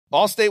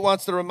Allstate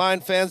wants to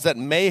remind fans that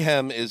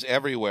mayhem is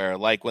everywhere,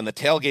 like when the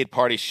tailgate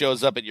party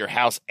shows up at your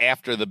house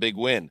after the big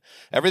win.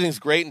 Everything's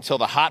great until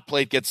the hot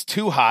plate gets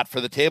too hot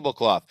for the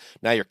tablecloth.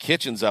 Now your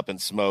kitchen's up in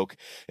smoke.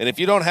 And if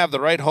you don't have the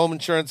right home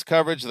insurance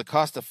coverage, the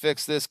cost to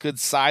fix this could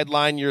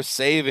sideline your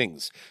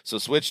savings. So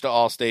switch to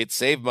Allstate,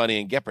 save money,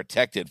 and get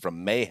protected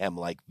from mayhem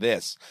like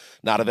this.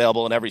 Not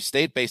available in every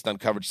state based on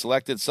coverage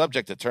selected,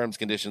 subject to terms,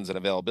 conditions, and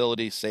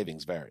availability.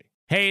 Savings vary.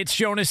 Hey, it's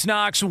Jonas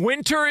Knox.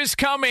 Winter is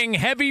coming.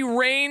 Heavy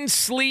rain,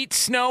 sleet,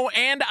 snow,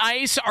 and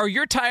ice. Are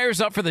your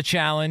tires up for the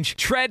challenge?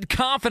 Tread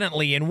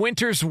confidently in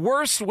winter's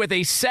worst with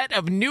a set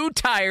of new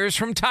tires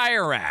from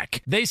Tire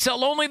Rack. They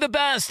sell only the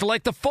best,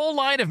 like the full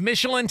line of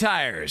Michelin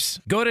tires.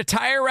 Go to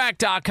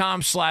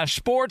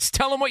TireRack.com/sports.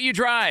 Tell them what you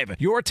drive.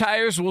 Your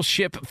tires will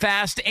ship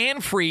fast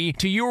and free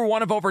to you or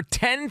one of over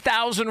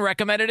 10,000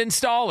 recommended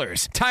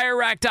installers.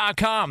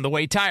 TireRack.com, the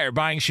way tire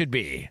buying should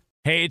be.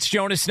 Hey, it's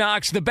Jonas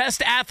Knox. The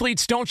best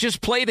athletes don't just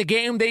play the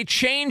game, they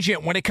change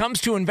it. When it comes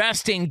to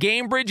investing,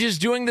 GameBridge is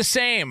doing the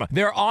same.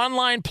 Their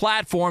online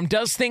platform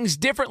does things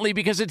differently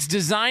because it's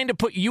designed to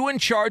put you in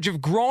charge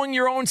of growing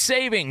your own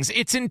savings.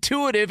 It's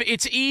intuitive,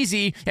 it's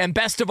easy, and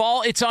best of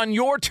all, it's on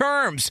your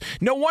terms.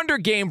 No wonder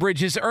GameBridge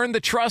has earned the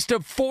trust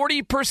of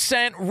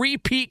 40%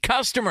 repeat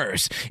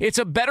customers. It's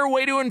a better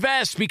way to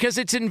invest because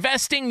it's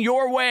investing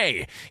your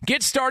way.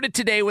 Get started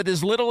today with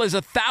as little as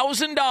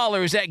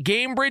 $1,000 at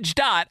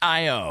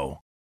GameBridge.io.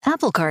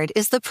 Apple Card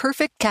is the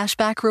perfect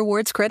cashback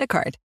rewards credit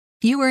card.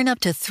 You earn up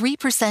to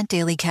 3%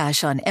 daily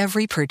cash on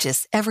every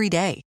purchase every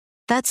day.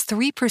 That's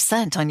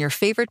 3% on your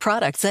favorite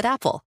products at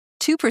Apple,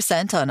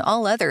 2% on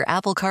all other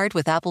Apple Card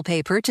with Apple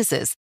Pay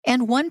purchases,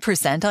 and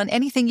 1% on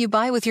anything you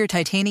buy with your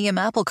titanium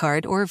Apple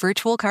Card or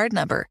virtual card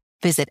number.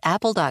 Visit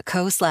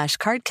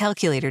apple.co/card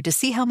calculator to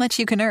see how much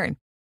you can earn.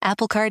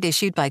 Apple Card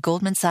issued by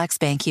Goldman Sachs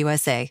Bank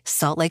USA,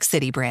 Salt Lake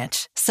City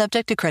branch.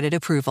 Subject to credit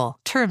approval.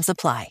 Terms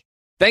apply.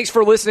 Thanks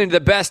for listening to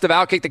the Best of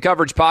Outkick the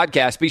Coverage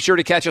podcast. Be sure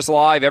to catch us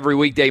live every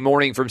weekday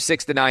morning from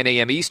 6 to 9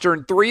 a.m.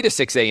 Eastern, 3 to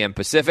 6 a.m.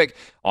 Pacific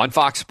on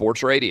Fox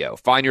Sports Radio.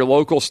 Find your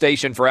local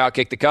station for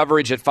Outkick the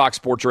Coverage at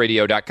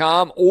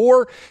foxsportsradio.com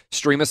or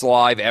stream us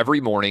live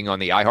every morning on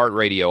the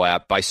iHeartRadio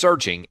app by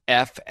searching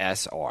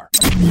FSR.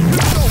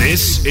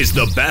 This is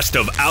the Best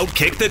of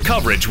Outkick the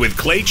Coverage with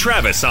Clay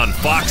Travis on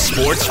Fox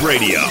Sports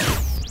Radio.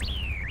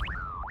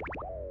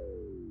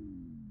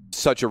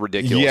 Such a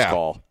ridiculous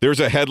call.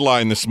 There's a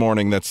headline this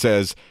morning that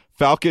says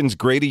Falcons'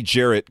 Grady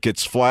Jarrett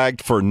gets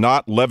flagged for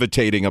not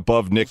levitating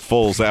above Nick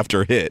Foles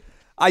after hit.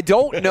 I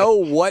don't know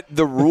what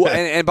the rule,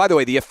 and by the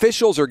way, the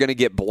officials are going to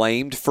get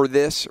blamed for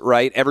this,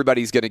 right?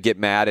 Everybody's going to get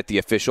mad at the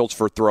officials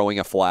for throwing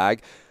a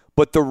flag,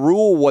 but the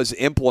rule was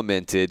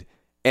implemented,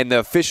 and the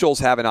officials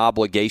have an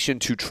obligation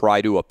to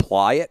try to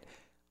apply it.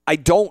 I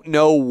don't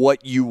know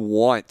what you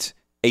want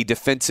a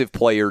defensive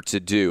player to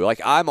do. Like,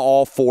 I'm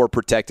all for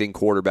protecting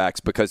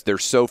quarterbacks because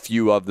there's so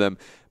few of them,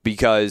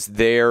 because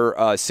their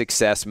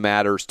success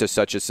matters to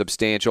such a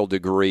substantial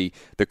degree,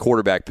 the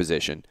quarterback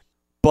position.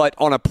 But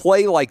on a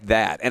play like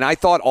that, and I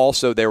thought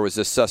also there was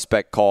a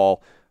suspect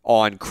call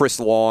on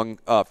Chris Long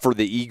for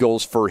the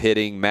Eagles for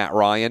hitting Matt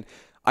Ryan.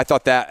 I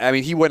thought that, I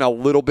mean, he went a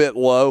little bit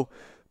low,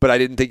 but I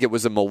didn't think it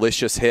was a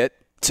malicious hit.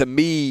 To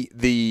me,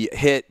 the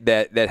hit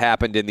that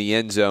happened in the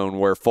end zone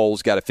where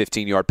Foles got a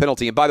 15-yard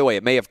penalty, and by the way,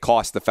 it may have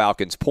cost the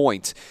Falcons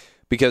points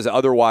because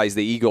otherwise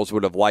the Eagles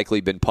would have likely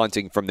been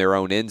punting from their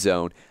own end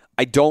zone.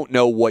 I don't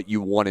know what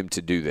you want him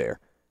to do there.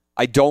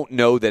 I don't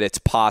know that it's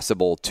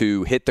possible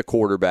to hit the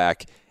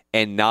quarterback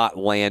and not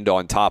land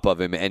on top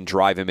of him and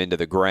drive him into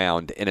the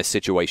ground in a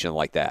situation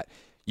like that.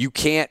 You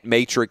can't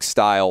Matrix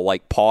style,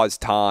 like pause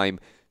time,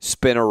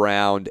 spin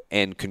around,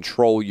 and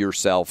control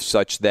yourself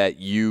such that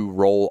you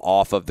roll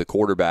off of the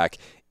quarterback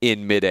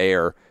in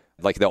midair,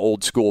 like the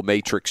old school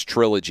Matrix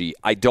trilogy.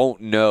 I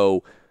don't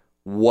know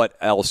what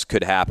else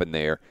could happen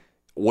there.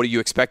 What do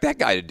you expect that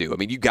guy to do? I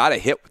mean, you got to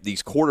hit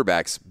these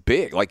quarterbacks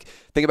big. Like,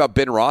 think about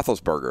Ben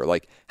Roethlisberger.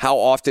 Like, how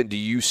often do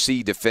you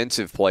see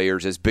defensive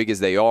players, as big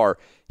as they are,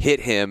 hit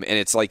him, and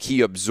it's like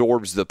he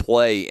absorbs the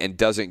play and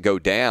doesn't go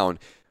down?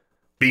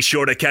 Be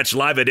sure to catch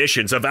live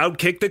editions of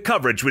Outkick the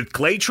Coverage with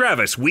Clay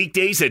Travis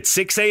weekdays at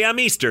 6 a.m.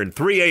 Eastern,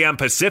 3 a.m.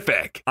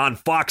 Pacific on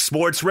Fox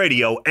Sports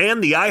Radio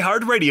and the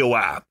iHeartRadio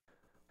app.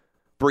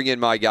 Bring in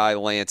my guy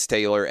Lance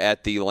Taylor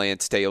at the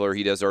Lance Taylor.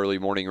 He does early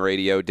morning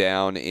radio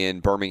down in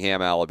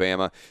Birmingham,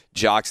 Alabama.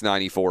 Jocks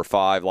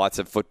 94.5. Lots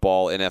of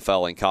football,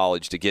 NFL, and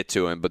college to get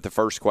to him. But the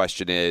first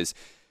question is,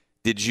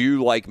 did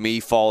you, like me,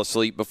 fall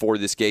asleep before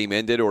this game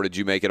ended, or did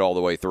you make it all the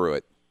way through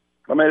it?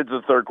 I made it to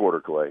the third quarter,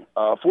 Clay.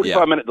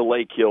 45-minute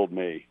delay killed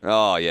me.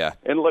 Oh, yeah.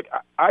 And, look,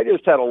 I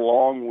just had a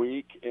long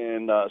week,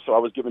 and so I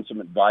was given some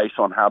advice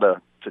on how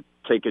to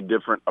take a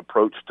different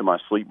approach to my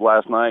sleep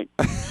last night.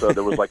 So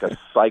there was like a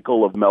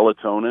cycle of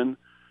melatonin,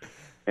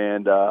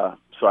 and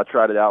so I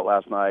tried it out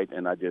last night,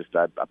 and I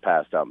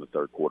passed out in the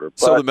third quarter. But,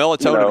 so the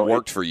melatonin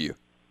worked for you?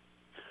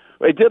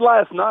 It did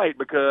last night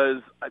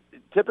because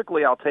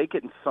typically I'll take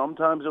it, and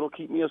sometimes it'll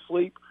keep me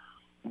asleep.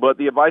 But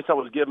the advice I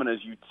was given is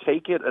you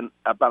take it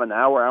about an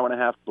hour, hour and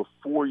a half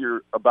before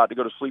you're about to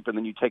go to sleep, and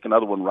then you take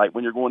another one right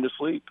when you're going to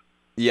sleep.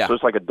 Yeah. So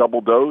it's like a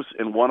double dose,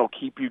 and one will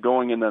keep you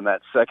going, and then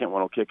that second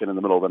one will kick in the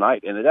middle of the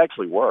night. And it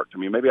actually worked. I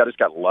mean, maybe I just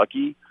got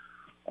lucky.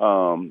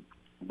 But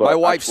my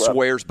wife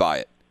swears by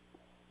it.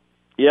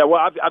 Yeah,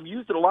 well, I've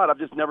used it a lot. I've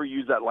just never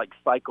used that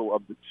cycle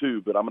of the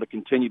two, but I'm going to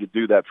continue to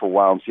do that for a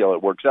while and see how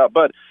it works out.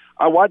 But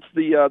I watched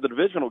the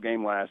divisional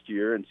game last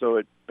year, and so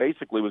it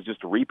basically was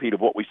just a repeat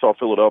of what we saw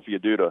Philadelphia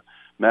do to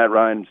Matt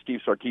Ryan and Steve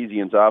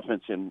Sarkisian's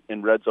offense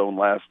in red zone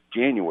last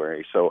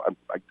January. So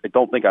I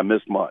don't think I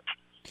missed much.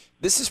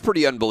 This is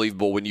pretty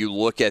unbelievable when you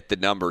look at the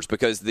numbers,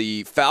 because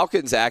the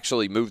Falcons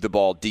actually moved the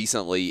ball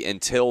decently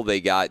until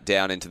they got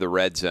down into the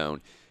red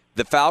zone.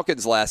 The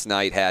Falcons last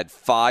night had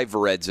 5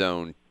 red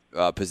zone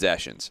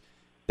possessions.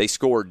 They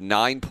scored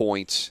 9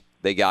 points.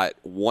 They got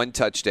 1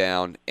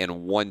 touchdown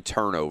and 1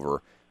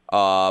 turnover.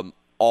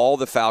 All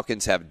the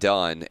Falcons have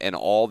done and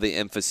all the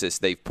emphasis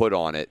they've put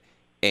on it,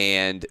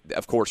 and,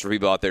 of course, for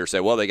people out there who say,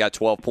 well, they got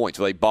 12 points.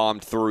 Well, they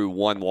bombed through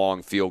 1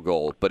 long field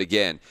goal. But,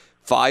 again,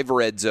 5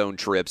 red zone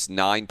trips,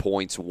 9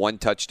 points, 1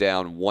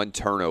 touchdown, 1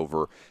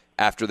 turnover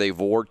after they've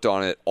worked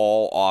on it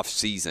all off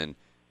season.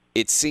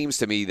 It seems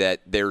to me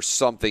that there's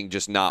something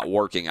just not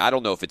working. I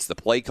don't know if it's the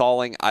play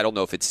calling. I don't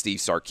know if it's Steve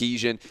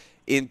Sarkisian.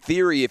 In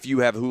theory, if you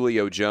have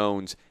Julio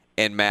Jones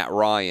and Matt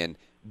Ryan,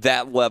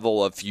 that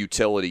level of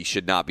futility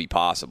should not be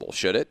possible,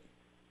 should it?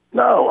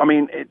 No, I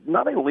mean,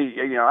 not only,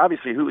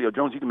 obviously Julio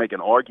Jones, you can make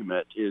an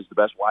argument, is the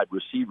best wide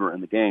receiver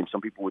in the game.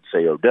 Some people would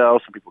say Odell,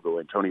 some people go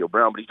Antonio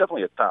Brown, but he's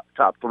definitely a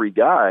top 3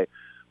 guy.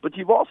 But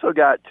you've also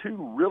got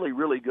 2 really,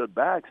 really good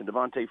backs in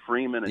Devontae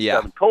Freeman and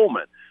Devin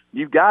Coleman.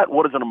 You've got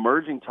what is an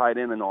emerging tight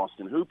end in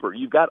Austin Hooper.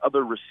 You've got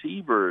other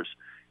receivers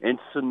in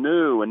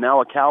Sanu and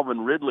now a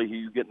Calvin Ridley who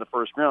you get in the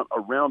first round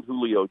around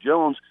Julio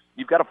Jones.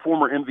 You've got a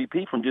former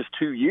MVP from just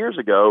 2 years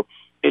ago.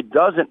 It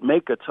doesn't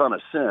make a ton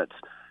of sense.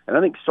 And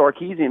I think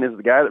Sarkisian is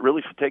the guy that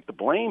really should take the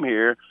blame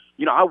here.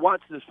 I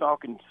watched this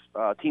Falcons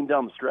team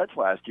down the stretch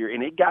last year,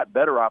 and it got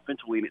better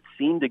offensively, and it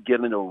seemed to get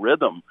into a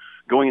rhythm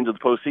going into the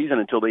postseason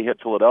until they hit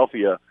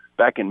Philadelphia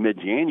back in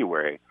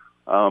mid-January.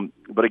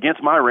 But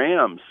against my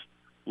Rams,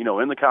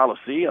 in the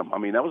Coliseum, I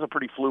mean, that was a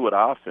pretty fluid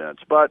offense.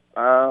 But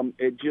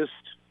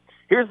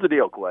here's the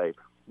deal, Clay.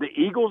 The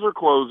Eagles are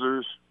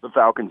closers. The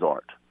Falcons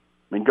aren't.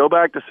 I mean, go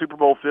back to Super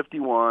Bowl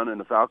 51, and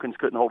the Falcons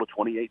couldn't hold a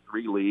 28-3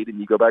 lead, and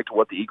you go back to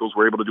what the Eagles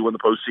were able to do in the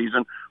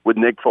postseason with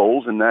Nick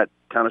Foles, and that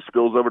kind of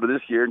spills over to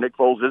this year. Nick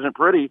Foles isn't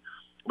pretty,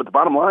 but the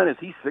bottom line is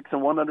he's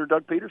 6-1 under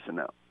Doug Peterson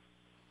now.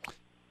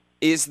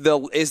 Is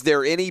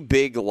there any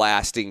big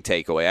lasting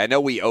takeaway? I know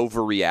we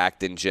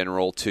overreact in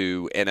general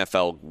to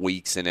NFL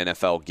weeks and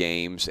NFL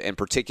games, and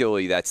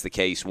particularly that's the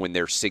case when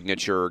they're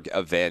signature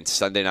events,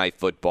 Sunday Night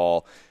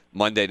Football,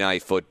 Monday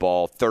Night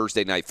Football,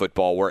 Thursday Night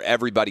Football, where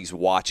everybody's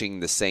watching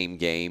the same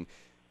game.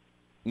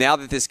 Now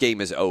that this game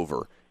is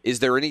over,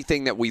 is there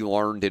anything that we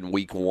learned in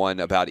week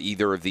 1 about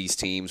either of these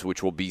teams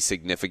which will be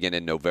significant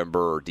in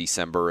November or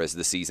December as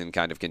the season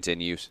kind of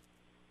continues?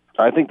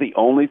 I think the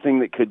only thing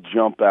that could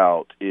jump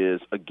out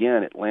is,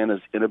 again,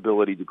 Atlanta's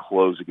inability to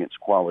close against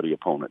quality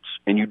opponents.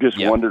 And you just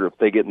wonder if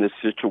they get in this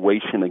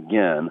situation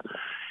again,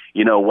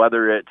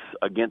 whether it's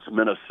against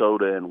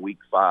Minnesota in week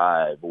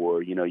 5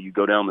 or, you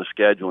go down the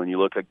schedule and you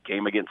look at a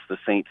game against the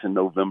Saints in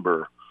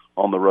November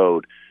on the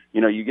road.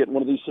 You get in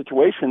one of these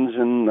situations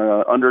in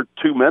under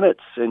 2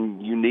 minutes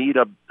and you need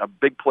a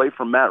big play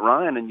from Matt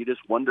Ryan, and you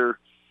just wonder,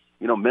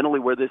 mentally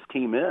where this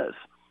team is.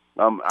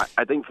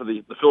 I think for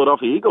the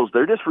Philadelphia Eagles,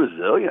 they're just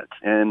resilient.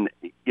 And,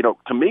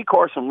 to me,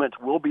 Carson Wentz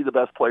will be the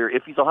best player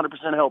if he's 100%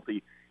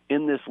 healthy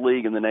in this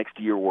league in the next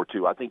year or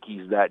two. I think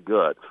he's that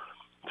good.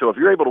 So if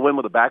you're able to win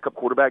with a backup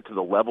quarterback to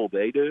the level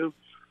they do,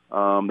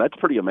 that's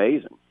pretty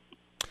amazing.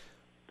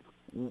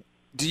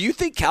 Do you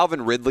think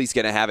Calvin Ridley's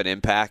going to have an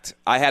impact?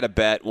 I had a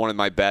bet. One of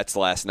my bets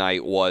last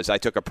night was I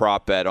took a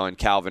prop bet on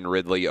Calvin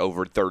Ridley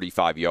over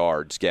 35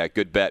 yards. Yeah,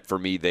 good bet for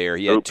me there.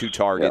 He had 2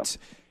 targets,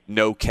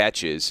 no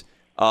catches.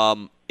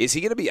 Is he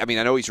going to be – I mean,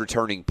 I know he's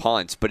returning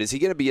punts, but is he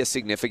going to be a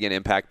significant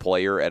impact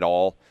player at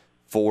all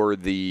for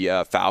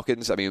the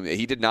Falcons? I mean,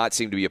 he did not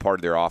seem to be a part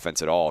of their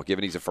offense at all.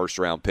 Given he's a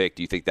first-round pick,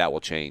 do you think that will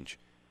change?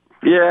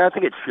 Yeah, I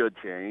think it should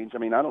change. I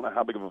mean, I don't know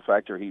how big of a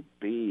factor he'd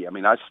be. I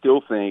mean, I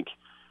still think,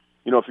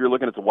 if you're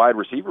looking at the wide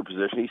receiver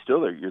position, he's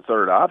still your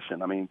third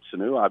option. I mean,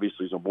 Sanu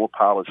obviously is a more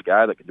polished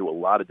guy that can do a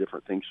lot of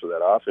different things for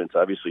that offense.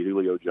 Obviously,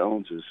 Julio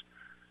Jones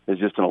is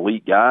just an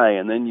elite guy.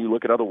 And then you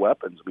look at other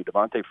weapons. I mean,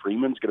 Devontae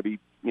Freeman's going to be,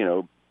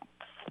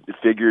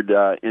 figured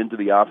into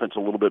the offense a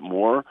little bit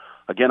more.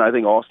 Again, I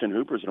think Austin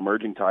Hooper is an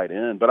emerging tight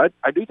end. But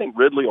I do think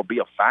Ridley will be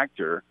a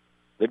factor.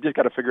 They've just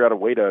got to figure out a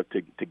way to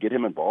get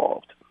him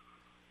involved.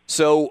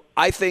 So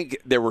I think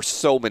there were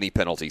so many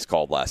penalties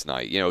called last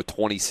night,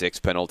 26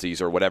 penalties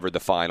or whatever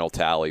the final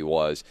tally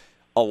was.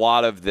 A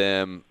lot of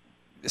them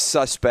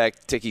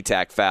suspect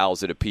ticky-tack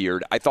fouls, it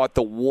appeared. I thought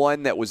the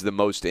one that was the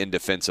most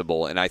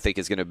indefensible, and I think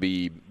is going to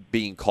be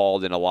being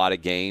called in a lot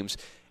of games,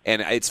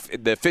 and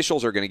the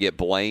officials are going to get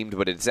blamed,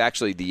 but it's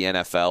actually the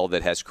NFL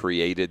that has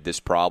created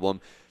this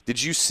problem.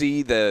 Did you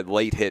see the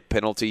late hit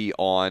penalty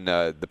on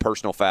the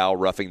personal foul,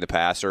 roughing the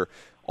passer,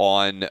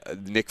 on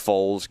Nick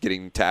Foles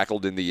getting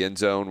tackled in the end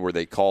zone where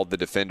they called the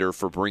defender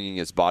for bringing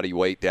his body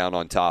weight down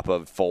on top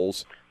of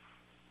Foles?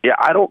 Yeah,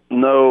 I don't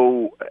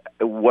know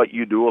what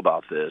you do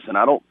about this, and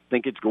I don't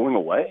think it's going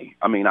away.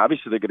 I mean,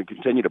 obviously they're going to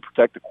continue to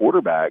protect the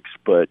quarterbacks,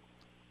 but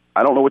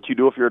I don't know what you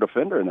do if you're a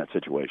defender in that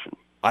situation.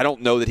 I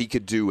don't know that he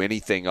could do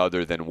anything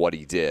other than what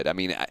he did. I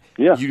mean,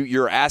 yeah.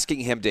 You're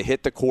asking him to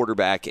hit the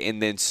quarterback and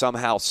then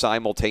somehow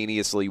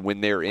simultaneously,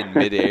 when they're in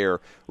midair,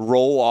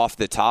 roll off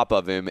the top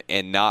of him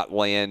and not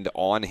land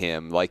on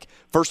him. Like,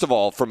 first of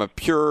all, from a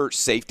pure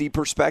safety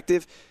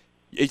perspective,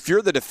 if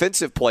you're the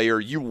defensive player,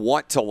 you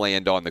want to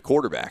land on the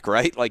quarterback,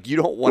 right? Like, you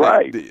don't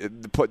want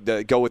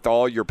to go with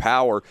all your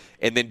power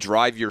and then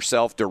drive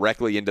yourself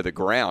directly into the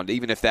ground,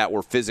 even if that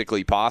were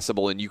physically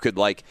possible, and you could,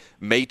 like,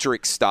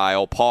 Matrix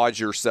style, pause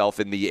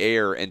yourself in the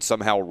air and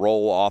somehow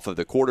roll off of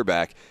the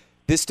quarterback.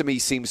 This, to me,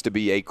 seems to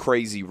be a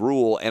crazy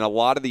rule, and a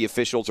lot of the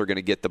officials are going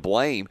to get the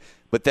blame,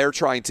 but they're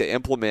trying to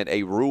implement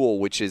a rule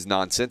which is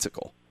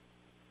nonsensical.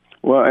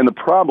 Well, and the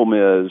problem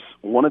is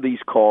one of these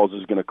calls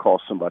is going to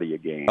cost somebody a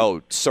game.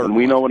 Oh, certainly. And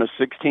we know in a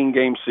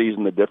 16-game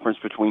season, the difference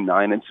between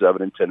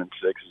 9-7 and 10-6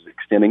 is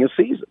extending a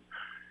season.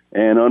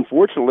 And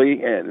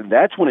unfortunately,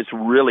 that's when it's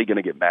really going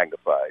to get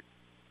magnified.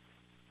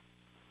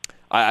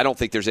 I don't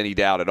think there's any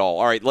doubt at all.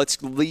 All right, let's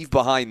leave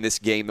behind this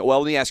game. Well,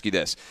 let me ask you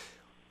this.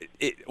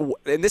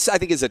 And this, I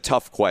think, is a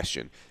tough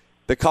question.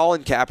 The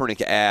Colin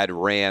Kaepernick ad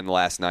ran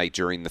last night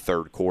during the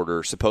third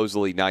quarter.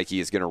 Supposedly Nike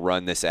is going to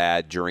run this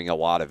ad during a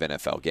lot of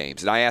NFL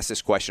games. And I asked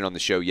this question on the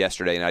show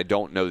yesterday, and I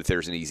don't know that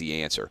there's an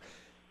easy answer.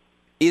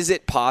 Is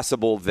it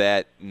possible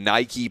that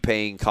Nike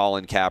paying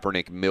Colin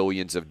Kaepernick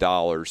millions of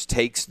dollars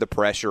takes the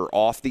pressure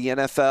off the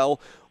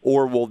NFL,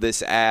 or will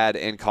this ad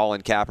and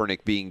Colin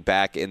Kaepernick being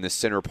back in the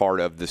center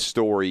part of the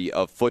story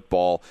of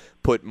football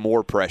put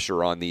more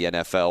pressure on the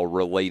NFL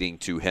relating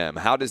to him?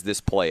 How does this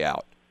play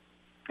out?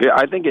 Yeah,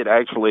 I think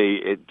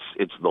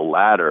it's the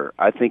latter.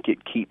 I think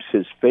it keeps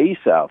his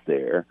face out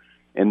there,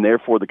 and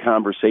therefore the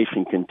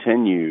conversation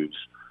continues.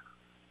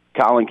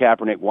 Colin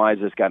Kaepernick, why is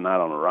this guy not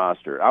on the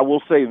roster? I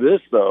will say this,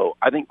 though.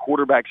 I think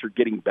quarterbacks are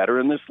getting better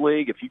in this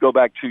league. If you go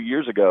back 2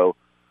 years ago,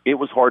 it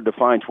was hard to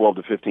find 12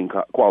 to 15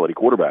 quality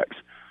quarterbacks.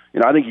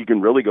 I think you can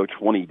really go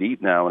 20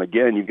 deep now. And,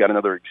 again, you've got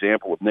another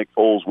example of Nick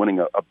Foles winning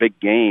a big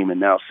game and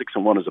now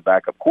 6-1 as a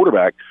backup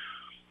quarterback.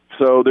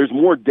 So there's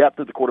more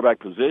depth at the quarterback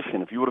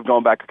position. If you would have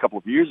gone back a couple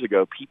of years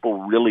ago,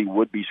 people really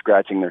would be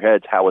scratching their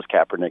heads, how is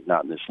Kaepernick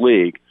not in this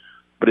league?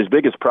 But his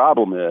biggest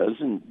problem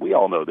is, and we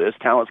all know this,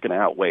 talent's going to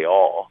outweigh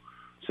all.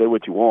 Say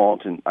what you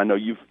want, and I know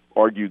you've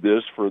argued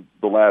this for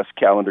the last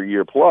calendar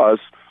year plus.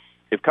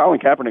 If Colin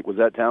Kaepernick was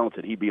that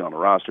talented, he'd be on the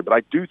roster. But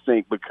I do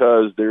think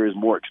because there is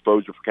more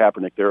exposure for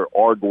Kaepernick, there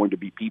are going to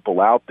be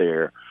people out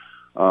there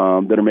that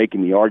are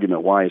making the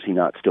argument, why is he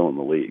not still in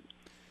the league?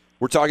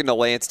 We're talking to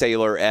Lance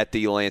Taylor at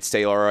the Lance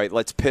Taylor. All right,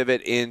 let's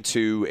pivot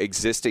into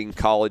existing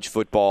college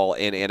football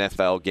and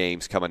NFL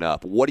games coming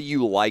up. What do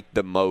you like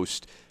the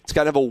most? It's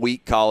kind of a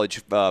weak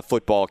college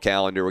football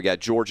calendar. We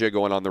got Georgia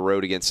going on the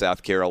road against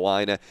South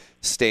Carolina,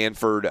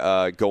 Stanford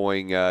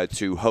going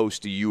to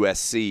host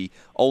USC.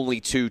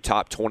 Only 2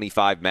 top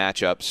 25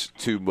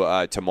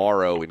 matchups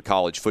tomorrow in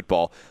college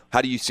football.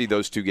 How do you see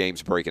those 2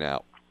 games breaking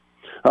out?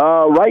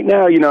 Right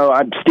now,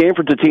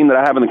 Stanford's a team that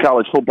I have in the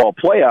college football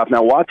playoff.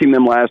 Now, watching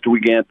them last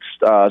week against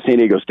San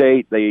Diego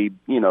State, they,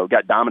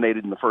 got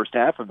dominated in the first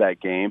half of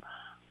that game.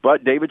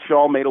 But David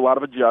Shaw made a lot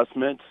of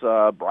adjustments.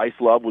 Bryce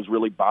Love was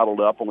really bottled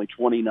up, only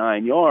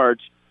 29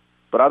 yards.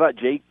 But I thought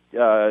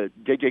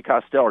KJ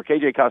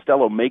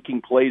Costello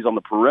making plays on the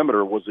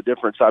perimeter was the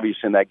difference,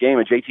 obviously, in that game.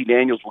 And JT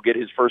Daniels will get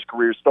his first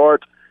career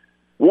start.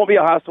 Won't be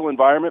a hostile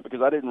environment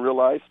because I didn't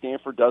realize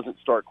Stanford doesn't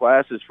start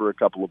classes for a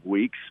couple of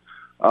weeks.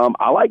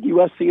 I like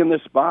USC in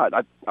this spot.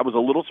 I was a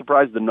little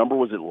surprised the number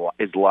was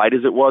as light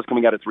as it was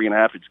coming out at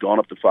 3.5. It's gone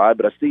up to 5,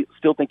 but I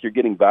still think you're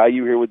getting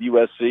value here with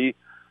USC.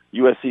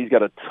 USC's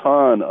got a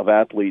ton of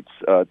athletes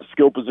to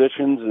skill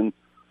positions,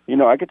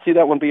 and I could see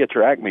that one be a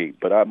track meet.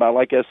 But I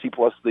like SC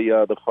plus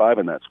the 5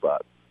 in that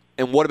spot.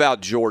 And what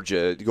about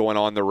Georgia going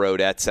on the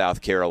road at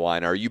South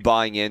Carolina? Are you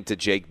buying into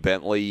Jake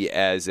Bentley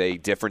as a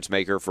difference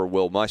maker for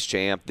Will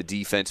Muschamp, the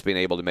defense being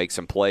able to make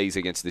some plays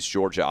against this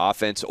Georgia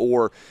offense,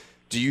 or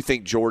do you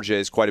think Georgia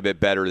is quite a bit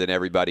better than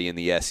everybody in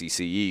the SEC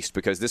East?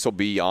 Because this will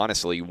be,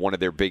 honestly, one of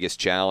their biggest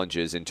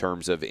challenges in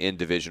terms of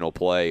in-divisional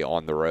play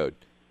on the road.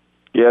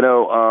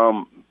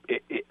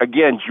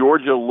 Again,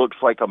 Georgia looks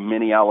like a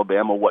mini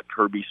Alabama, what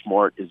Kirby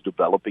Smart is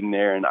developing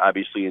there, and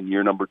obviously in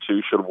year number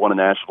 2 should have won a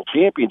national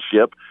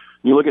championship.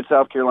 You look at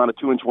South Carolina,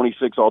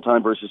 2-26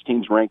 all-time versus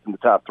teams ranked in the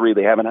top 3.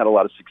 They haven't had a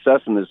lot of success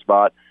in this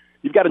spot.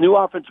 You've got a new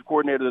offensive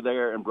coordinator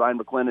there and Brian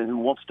McClendon who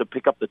wants to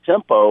pick up the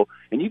tempo,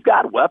 and you've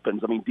got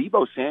weapons. I mean,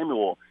 Deebo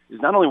Samuel is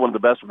not only one of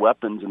the best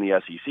weapons in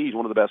the SEC, he's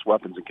one of the best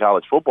weapons in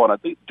college football, and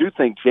I do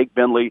think Jake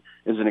Bentley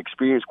is an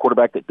experienced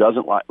quarterback that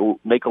doesn't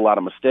make a lot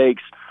of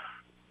mistakes.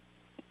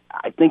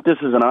 I think this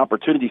is an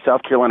opportunity.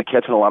 South Carolina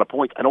catching a lot of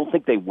points. I don't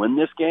think they win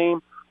this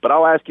game, but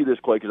I'll ask you this,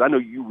 Clay, because I know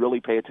you really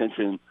pay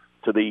attention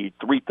to the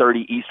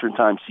 3:30 Eastern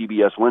Time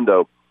CBS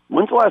window.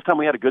 When's the last time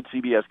we had a good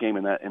CBS game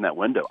in that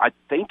window? I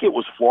think it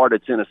was Florida,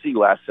 Tennessee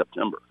last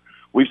September.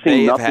 We've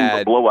seen nothing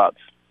but blowouts.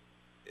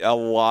 A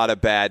lot of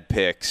bad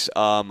picks.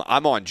 I'm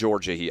on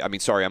Georgia here.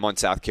 I'm on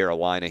South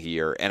Carolina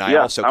here, and I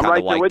also kind of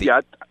right like with you.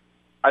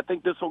 I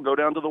think this will go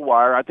down to the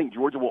wire. I think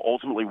Georgia will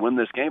ultimately win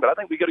this game, but I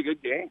think we get a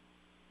good game.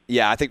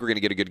 Yeah, I think we're going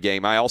to get a good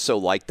game. I also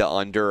like the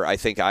under. I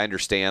think I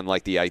understand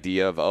the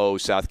idea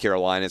of, South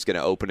Carolina is going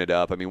to open it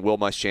up. I mean, Will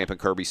Muschamp and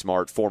Kirby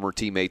Smart, former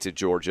teammates at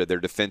Georgia, they're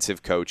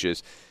defensive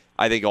coaches.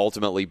 I think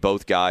ultimately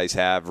both guys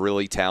have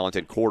really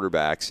talented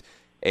quarterbacks,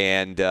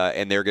 and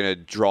they're going to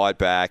draw it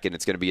back, and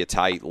it's going to be a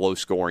tight,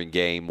 low-scoring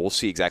game. We'll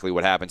see exactly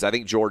what happens. I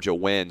think Georgia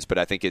wins, but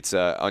I think it's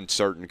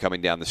uncertain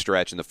coming down the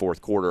stretch in the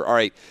fourth quarter. All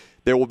right,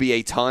 there will be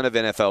a ton of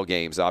NFL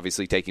games,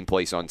 obviously, taking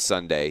place on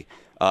Sunday.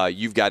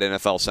 You've got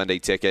NFL Sunday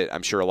Ticket.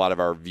 I'm sure a lot of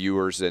our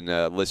viewers and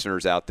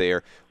listeners out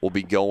there will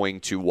be going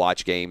to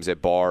watch games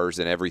at bars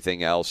and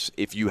everything else.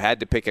 If you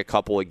had to pick a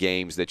couple of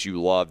games that you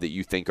love that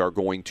you think are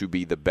going to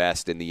be the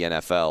best in the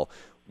NFL,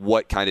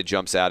 what kind of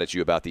jumps out at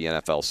you about the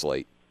NFL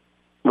slate?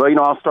 Well,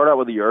 I'll start out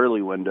with the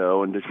early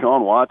window. And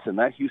Deshaun Watson,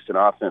 that Houston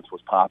offense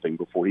was popping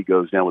before he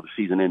goes down with a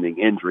season-ending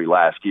injury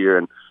last year.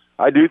 And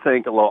I do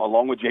think,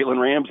 along with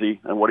Jalen Ramsey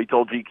and what he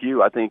told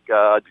GQ, I think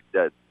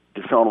that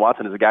Deshaun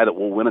Watson is a guy that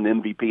will win an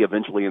MVP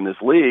eventually in this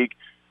league.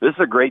 This is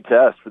a great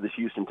test for this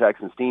Houston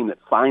Texans team that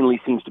finally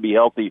seems to be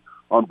healthy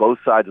on both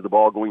sides of the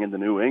ball going into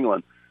New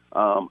England.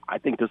 I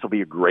think this will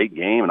be a great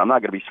game, and I'm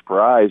not going to be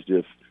surprised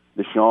if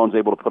Deshaun's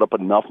able to put up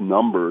enough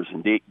numbers.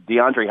 And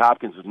DeAndre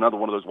Hopkins is another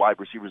one of those wide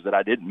receivers that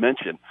I didn't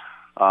mention,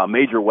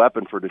 major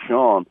weapon for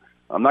Deshaun.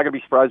 I'm not going to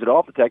be surprised at all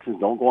if the Texans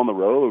don't go on the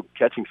road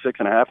catching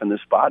 6.5 in this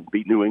spot and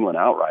beat New England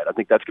outright. I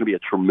think that's going to be a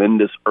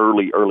tremendous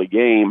early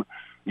game.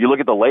 You look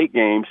at the late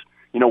games,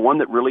 one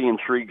that really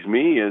intrigues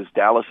me is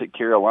Dallas at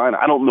Carolina.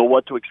 I don't know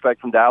what to expect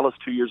from Dallas.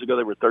 2 years ago,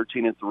 they were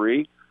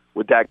 13-3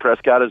 with Dak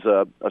Prescott as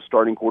a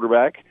starting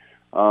quarterback,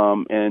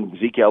 and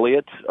Zeke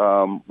Elliott,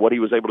 what he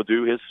was able to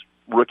do his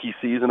rookie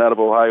season out of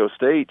Ohio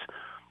State.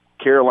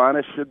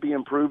 Carolina should be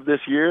improved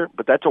this year,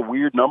 but that's a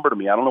weird number to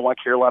me. I don't know why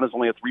Carolina's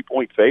only a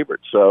 3-point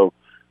favorite. So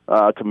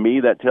to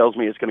me, that tells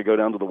me it's going to go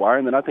down to the wire.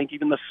 And then I think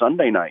even the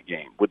Sunday night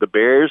game with the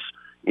Bears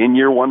in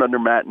year one under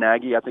Matt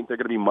Nagy, I think they're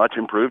going to be much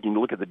improved. And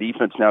you look at the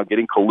defense now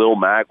getting Khalil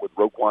Mack with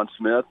Roquan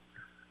Smith.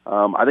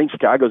 I think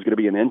Chicago's going to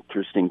be an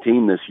interesting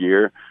team this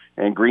year.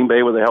 And Green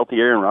Bay with a healthy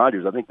Aaron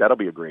Rodgers, I think that'll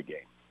be a great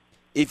game.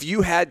 If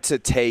you had to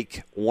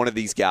take one of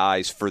these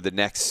guys for the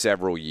next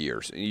several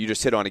years, and you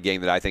just hit on a game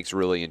that I think is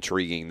really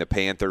intriguing, the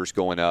Panthers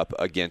going up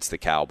against the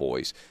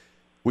Cowboys,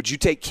 would you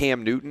take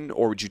Cam Newton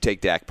or would you take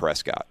Dak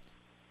Prescott?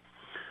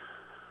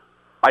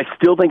 I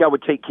still think I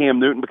would take Cam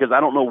Newton because I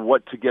don't know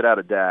what to get out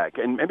of Dak.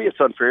 And maybe it's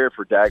unfair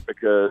for Dak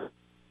because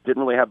he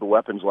didn't really have the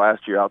weapons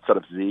last year outside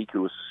of Zeke,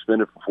 who was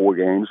suspended for 4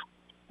 games.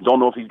 Don't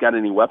know if he's got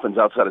any weapons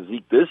outside of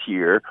Zeke this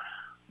year.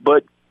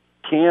 But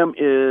Cam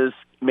is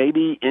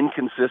maybe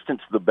inconsistent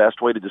to the best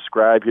way to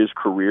describe his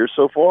career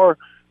so far,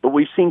 but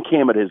we've seen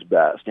Cam at his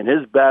best, and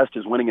his best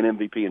is winning an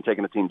MVP and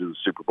taking a team to the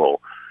Super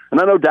Bowl.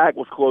 And I know Dak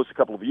was close a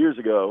couple of years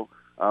ago,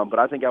 but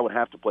I think I would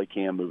have to play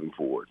Cam moving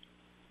forward.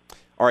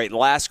 All right,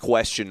 last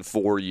question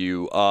for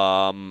you.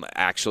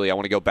 Actually, I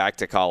want to go back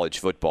to college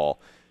football.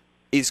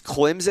 Is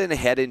Clemson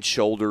head and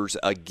shoulders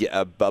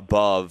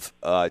above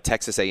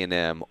Texas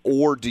A&M,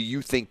 or do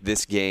you think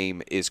this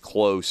game is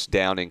close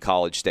down in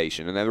College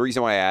Station? And the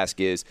reason why I ask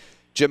is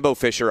Jimbo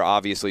Fisher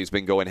obviously has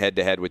been going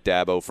head-to-head with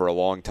Dabo for a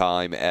long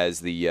time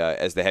as the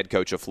head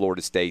coach of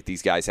Florida State.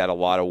 These guys had a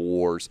lot of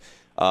wars.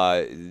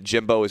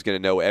 Jimbo is going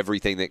to know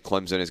everything that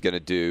Clemson is going to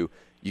do.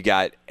 You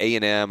got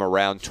A&M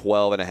around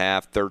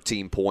 12.5,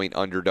 13-point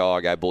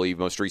underdog, I believe,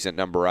 most recent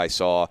number I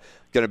saw.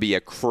 Going to be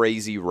a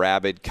crazy,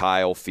 rabid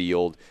Kyle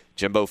Field.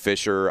 Jimbo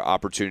Fisher,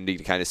 opportunity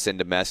to kind of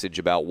send a message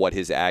about what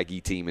his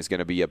Aggie team is going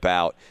to be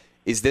about.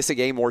 Is this a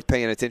game worth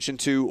paying attention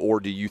to, or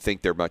do you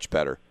think they're much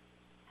better?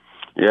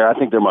 Yeah, I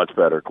think they're much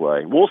better,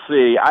 Clay. We'll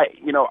see.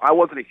 I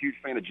wasn't a huge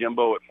fan of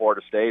Jimbo at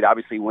Florida State.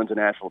 Obviously, he wins a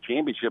national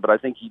championship, but I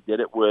think he did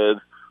it with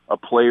a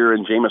player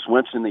in Jameis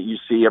Winston that you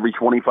see every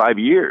 25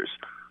 years.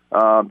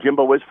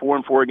 Jimbo is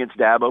 4-4 against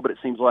Dabo, but it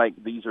seems like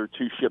these are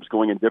two ships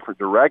going in different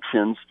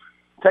directions.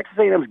 Texas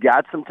A&M's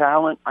got some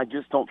talent. I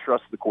just don't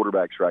trust the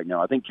quarterbacks right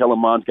now. I think Kellen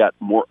Mond's got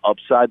more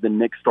upside than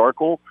Nick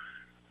Starkel,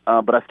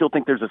 but I still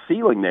think there's a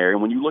ceiling there.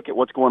 And when you look at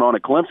what's going on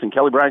at Clemson,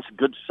 Kelly Bryant's a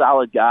good,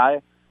 solid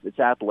guy that's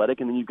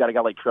athletic, and then you've got a guy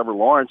like Trevor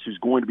Lawrence who's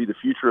going to be the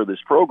future of this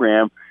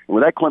program. And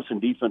with that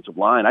Clemson defensive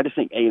line, I just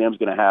think A&M's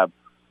going to have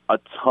a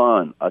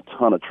ton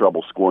of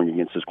trouble scoring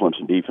against this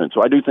Clemson defense.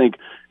 So I do think,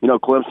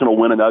 Clemson will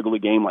win an ugly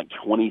game like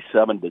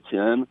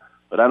 27-10,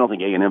 but I don't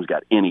think A&M's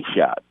got any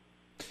shot.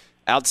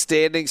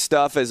 Outstanding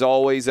stuff as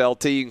always,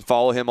 LT. You can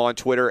follow him on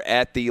Twitter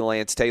at the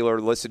Lance Taylor.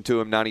 Listen to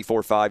him,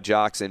 94.5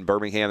 Jocks in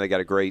Birmingham. They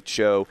got a great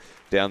show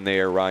down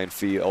there. Ryan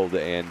Field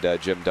and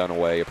Jim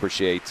Dunaway.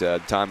 Appreciate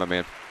the time, my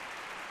man.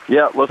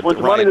 Yeah, let's win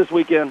some money this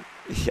weekend.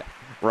 Yeah,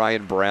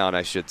 Ryan Brown,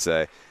 I should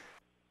say.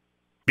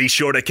 Be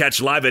sure to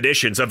catch live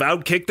editions of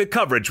Outkick the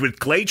Coverage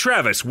with Clay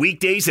Travis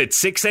weekdays at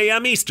 6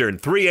 a.m. Eastern,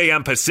 3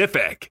 a.m.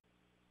 Pacific.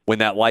 When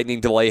that lightning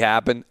delay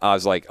happened, I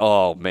was like,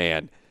 oh,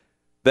 man.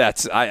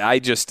 I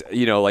just,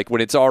 like when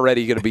it's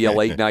already going to be a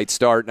late night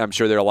start, and I'm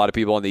sure there are a lot of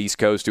people on the East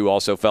Coast who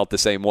also felt the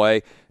same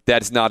way.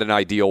 That's not an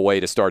ideal way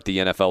to start the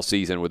NFL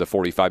season with a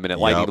 45-minute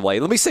lightning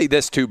delay. Let me say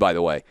this, too, by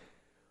the way.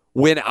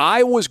 When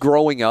I was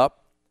growing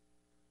up,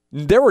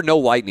 there were no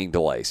lightning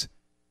delays.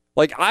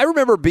 Like, I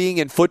remember being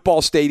in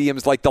football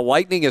stadiums, like the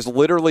lightning is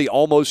literally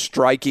almost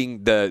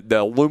striking the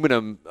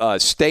aluminum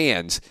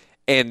stands,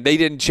 and they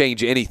didn't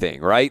change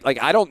anything, right?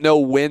 Like, I don't know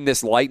when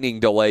this lightning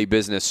delay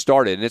business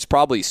started, and it's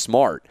probably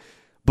smart.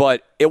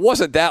 But it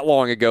wasn't that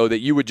long ago that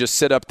you would just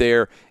sit up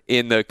there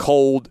in the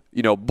cold,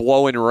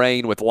 blowing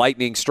rain with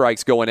lightning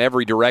strikes going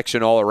every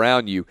direction all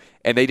around you,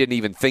 and they didn't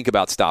even think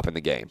about stopping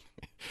the game.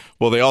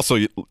 Well, they also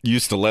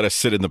used to let us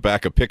sit in the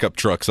back of pickup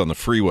trucks on the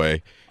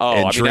freeway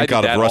and drink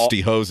out of rusty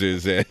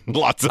hoses and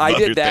lots of other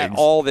things. I did that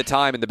all the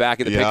time in the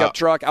back of the pickup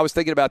truck. I was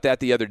thinking about that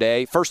the other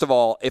day. First of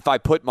all, if I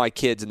put my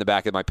kids in the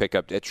back of my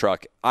pickup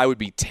truck, I would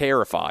be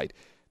terrified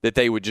that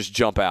they would just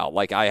jump out.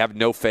 Like, I have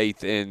no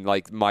faith in,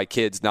 like, my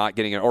kids not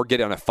getting or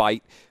getting in a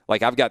fight.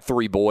 Like, I've got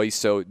 3 boys,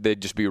 so they'd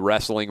just be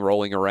wrestling,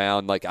 rolling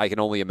around. Like, I can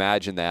only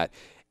imagine that.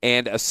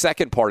 And a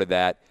second part of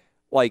that,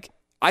 like,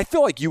 I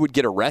feel like you would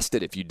get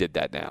arrested if you did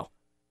that now.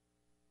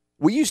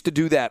 We used to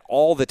do that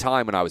all the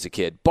time when I was a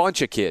kid.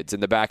 Bunch of kids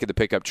in the back of the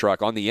pickup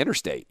truck on the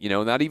interstate,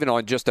 not even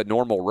on just a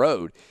normal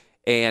road.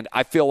 And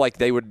I feel like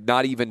they would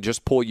not even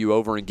just pull you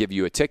over and give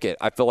you a ticket.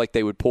 I feel like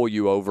they would pull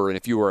you over, and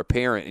if you were a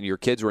parent and your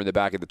kids were in the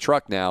back of the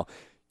truck now,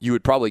 you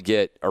would probably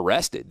get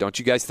arrested. Don't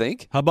you guys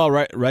think? How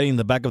about riding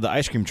the back of the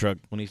ice cream truck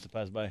when he used to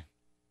pass by?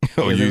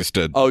 You used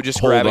to just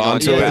hold on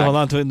to it. Hold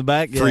on to it in the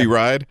back. Free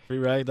ride. Free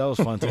ride. That was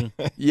fun, too.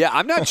 Yeah,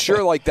 I'm not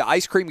sure. Like, the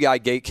ice cream guy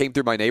came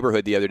through my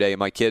neighborhood the other day, and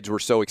my kids were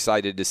so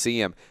excited to see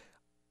him.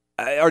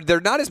 Are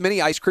there not as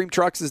many ice cream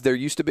trucks as there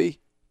used to be?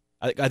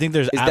 I think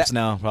there's apps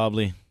now,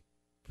 probably.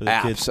 For the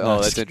apps. Kids.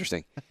 Oh, that's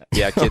interesting.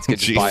 Yeah, kids can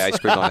just buy ice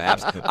cream on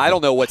apps. I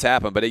don't know what's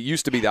happened, but it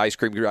used to be the ice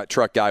cream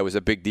truck guy was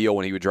a big deal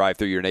when he would drive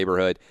through your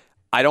neighborhood.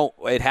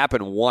 It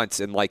happened once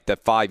in like the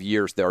 5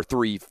 years, there are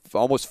 3,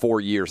 almost 4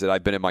 years that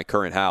I've been in my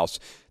current house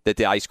that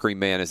the ice cream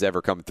man has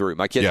ever come through.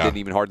 My kids didn't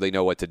even hardly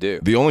know what to do.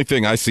 The only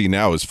thing I see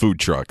now is food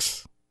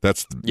trucks.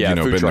 That's been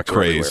the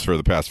craze for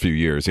the past few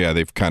years. Yeah,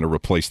 they've kind of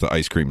replaced the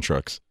ice cream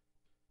trucks.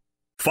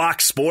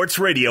 Fox Sports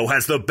Radio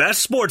has the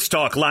best sports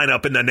talk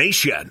lineup in the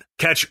nation.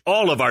 Catch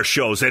all of our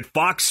shows at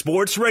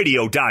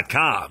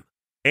foxsportsradio.com.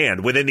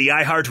 And within the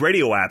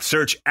iHeartRadio app,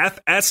 search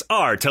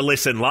FSR to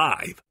listen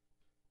live.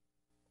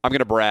 I'm going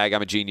to brag.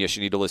 I'm a genius.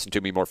 You need to listen to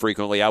me more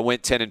frequently. I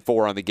went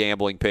 10-4 on the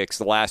gambling picks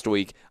the last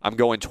week. I'm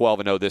going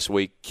 12-0 this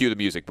week. Cue the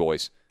music,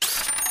 boys.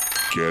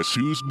 Guess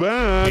who's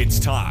back? It's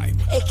time.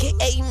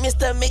 AKA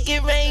Mr. Make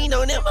It Rain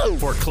on them.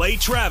 For Clay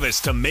Travis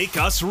to make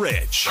us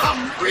rich.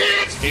 I'm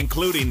rich!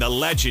 Including the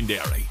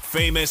legendary,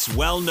 famous,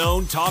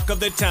 well-known talk of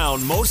the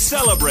town, most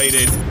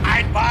celebrated.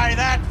 I'd buy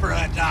that for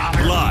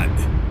 $1. Blood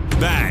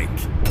Bank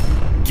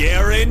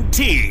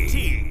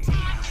Guarantee.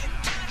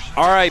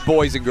 All right,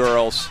 boys and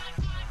girls.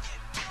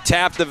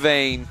 Tap the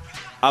vein.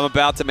 I'm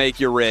about to make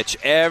you rich.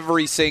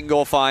 Every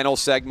single final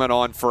segment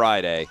on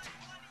Friday.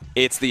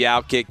 It's the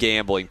Outkick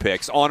Gambling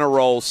Picks. On a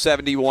roll,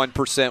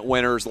 71%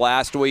 winners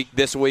last week.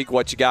 This week,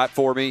 what you got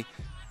for me?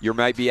 You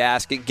might be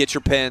asking. Get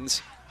your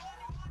pens.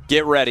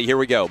 Get ready. Here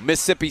we go.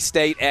 Mississippi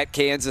State at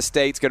Kansas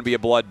State. It's going to be a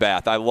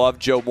bloodbath. I love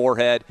Joe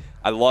Moorhead.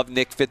 I love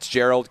Nick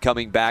Fitzgerald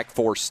coming back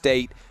for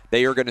State.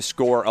 They are going to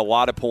score a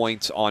lot of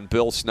points on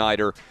Bill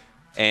Snyder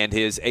and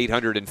his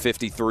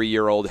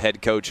 853-year-old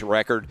head coach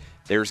record.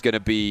 There's going to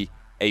be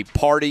a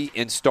party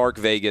in Stark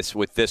Vegas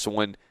with this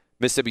one.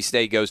 Mississippi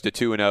State goes to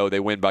 2-0. They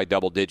win by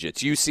double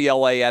digits.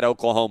 UCLA at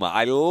Oklahoma.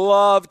 I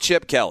love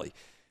Chip Kelly.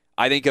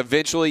 I think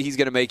eventually he's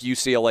going to make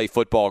UCLA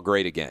football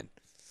great again.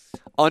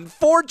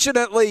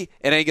 Unfortunately,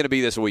 it ain't going to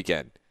be this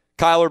weekend.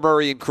 Kyler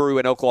Murray and crew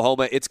in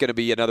Oklahoma, it's going to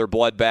be another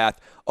bloodbath.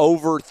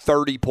 Over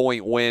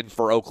 30-point win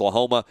for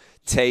Oklahoma.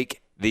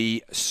 Take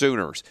the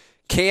Sooners.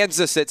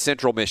 Kansas at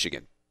Central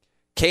Michigan.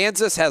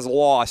 Kansas has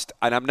lost,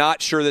 and I'm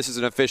not sure this is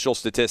an official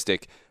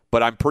statistic,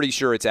 but I'm pretty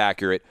sure it's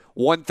accurate,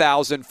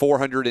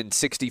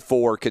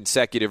 1,464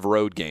 consecutive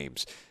road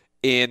games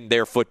in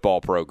their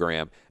football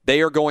program. They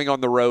are going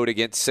on the road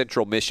against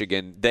Central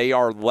Michigan. They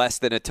are less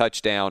than a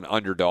touchdown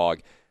underdog.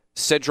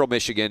 Central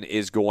Michigan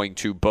is going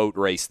to boat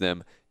race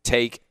them.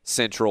 Take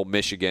Central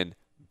Michigan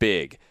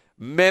big.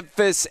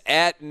 Memphis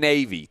at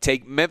Navy.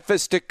 Take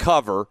Memphis to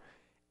cover.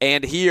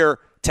 And here,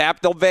 tap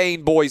the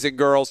vein, boys and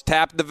girls.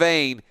 Tap the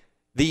vein.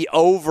 The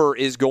over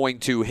is going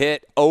to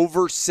hit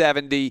over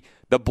 70.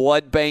 The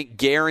Blood Bank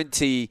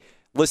Guarantee.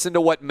 Listen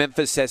to what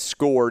Memphis has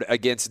scored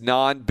against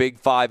non-Big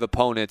Five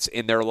opponents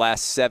in their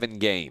last 7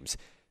 games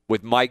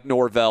with Mike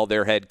Norvell,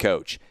 their head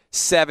coach.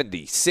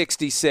 70,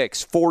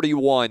 66,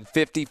 41,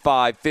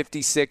 55,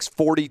 56,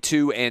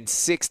 42, and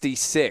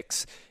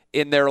 66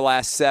 in their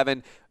last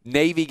 7.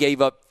 Navy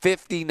gave up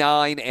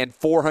 59 and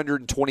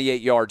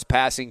 428 yards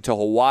passing to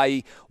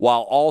Hawaii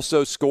while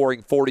also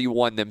scoring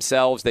 41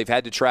 themselves. They've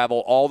had to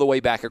travel all the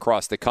way back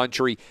across the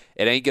country.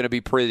 It ain't going to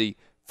be pretty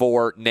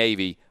for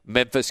Navy.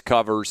 Memphis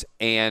covers,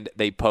 and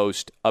they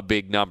post a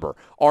big number.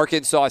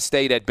 Arkansas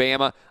State at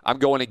Bama. I'm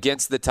going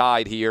against the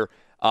Tide here.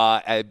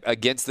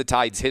 Against the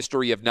Tide's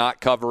history of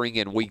not covering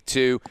in week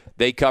 2.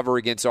 They cover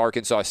against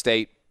Arkansas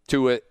State.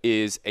 Tua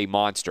is a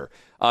monster.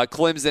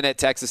 Clemson at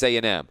Texas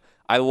A&M.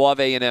 I love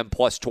A&M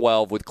plus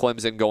 12 with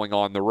Clemson going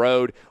on the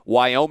road.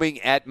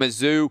 Wyoming at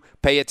Mizzou.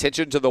 Pay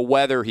attention to the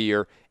weather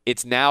here.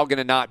 It's now going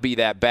to not be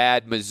that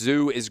bad.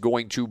 Mizzou is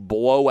going to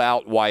blow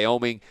out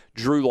Wyoming.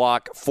 Drew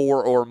Lock,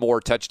 4 or more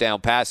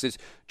touchdown passes.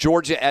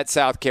 Georgia at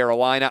South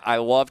Carolina. I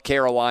love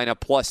Carolina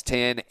plus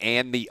 10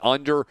 and the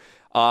under.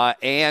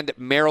 And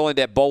Maryland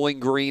at Bowling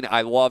Green.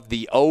 I love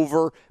the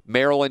over.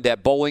 Maryland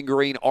at Bowling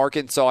Green.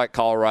 Arkansas at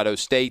Colorado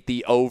State.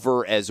 The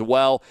over as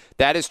well.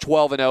 That is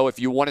 12-0. If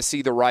you want to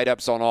see the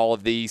write-ups on all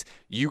of these,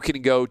 you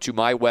can go to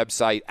my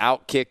website,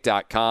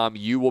 Outkick.com.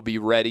 You will be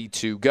ready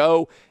to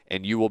go,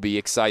 and you will be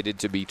excited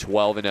to be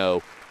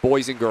 12-0.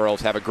 Boys and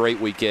girls, have a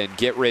great weekend.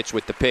 Get rich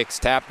with the picks.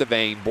 Tap the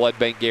vein. Blood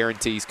Bank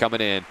guarantees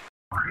coming in.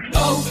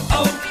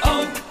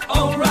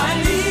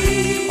 O'Reilly.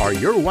 Are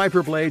your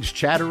wiper blades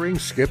chattering,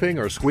 skipping,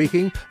 or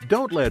squeaking?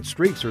 Don't let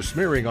streaks or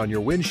smearing on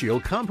your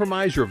windshield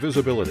compromise your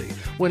visibility.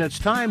 When it's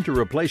time to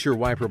replace your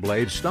wiper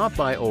blades, stop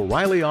by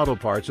O'Reilly Auto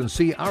Parts and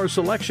see our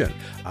selection.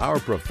 Our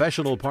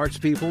professional parts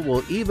people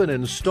will even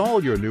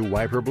install your new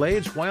wiper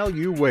blades while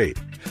you wait.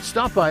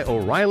 Stop by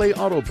O'Reilly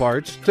Auto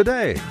Parts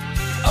today.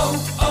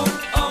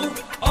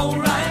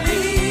 O'Reilly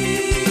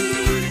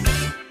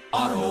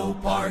Auto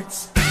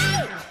Parts.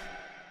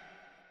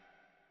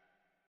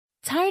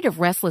 Tired of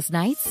restless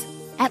nights?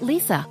 At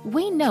Leesa,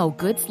 we know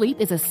good sleep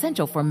is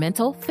essential for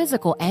mental,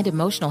 physical, and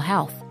emotional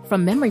health.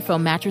 From memory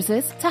foam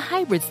mattresses to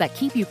hybrids that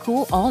keep you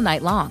cool all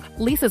night long,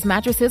 Leesa's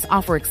mattresses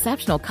offer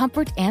exceptional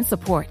comfort and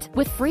support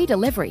with free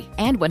delivery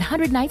and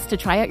 100 nights to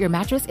try out your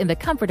mattress in the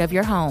comfort of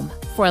your home.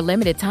 For a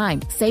limited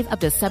time, save up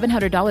to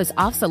 $700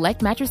 off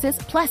select mattresses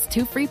plus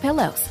 2 free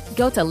pillows.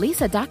 Go to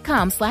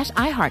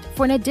leesa.com/iHeart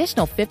for an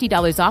additional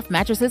 $50 off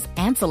mattresses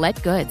and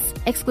select goods.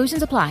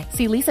 Exclusions apply.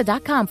 See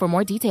leesa.com for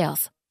more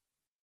details.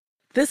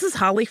 This is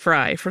Holly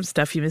Fry from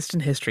Stuff You Missed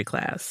in History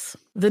class.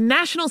 The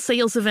national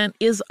sales event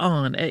is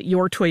on at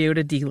your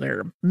Toyota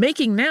dealer,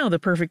 making now the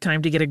perfect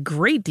time to get a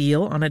great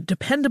deal on a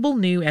dependable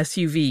new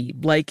SUV,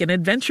 like an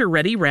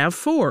adventure-ready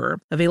RAV4.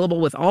 Available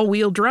with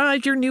all-wheel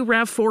drive, your new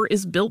RAV4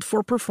 is built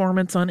for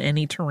performance on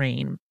any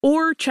terrain.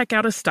 Or check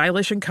out a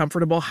stylish and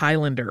comfortable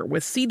Highlander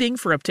with seating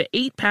for up to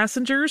 8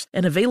 passengers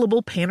and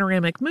available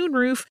panoramic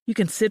moonroof. You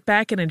can sit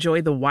back and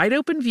enjoy the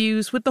wide-open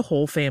views with the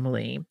whole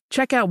family.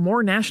 Check out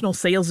more national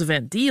sales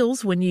event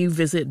deals when you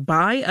visit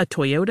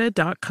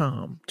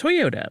buyatoyota.com.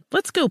 Toyota,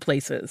 let's go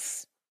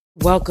places.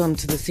 Welcome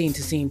to the Scene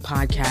to Scene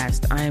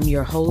podcast. I am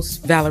your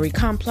host, Valerie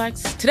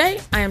Complex. Today,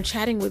 I am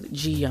chatting with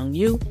Ji Young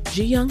Yu.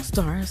 Ji Young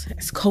stars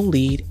as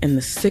co-lead in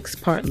the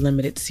 6-part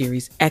limited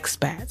series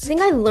Expats. I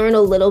think I learn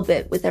a little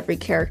bit with every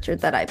character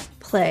that I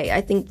play.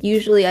 I think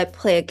usually I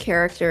play a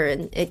character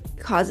and it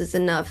causes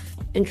enough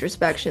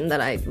introspection that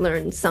I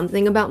learn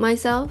something about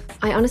myself.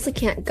 I honestly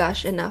can't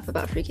gush enough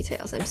about Freaky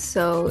Tales. I'm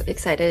so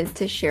excited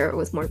to share it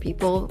with more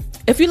people.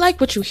 If you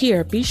like what you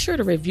hear, be sure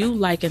to review,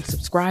 like, and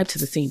subscribe to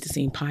the Scene to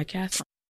Scene podcast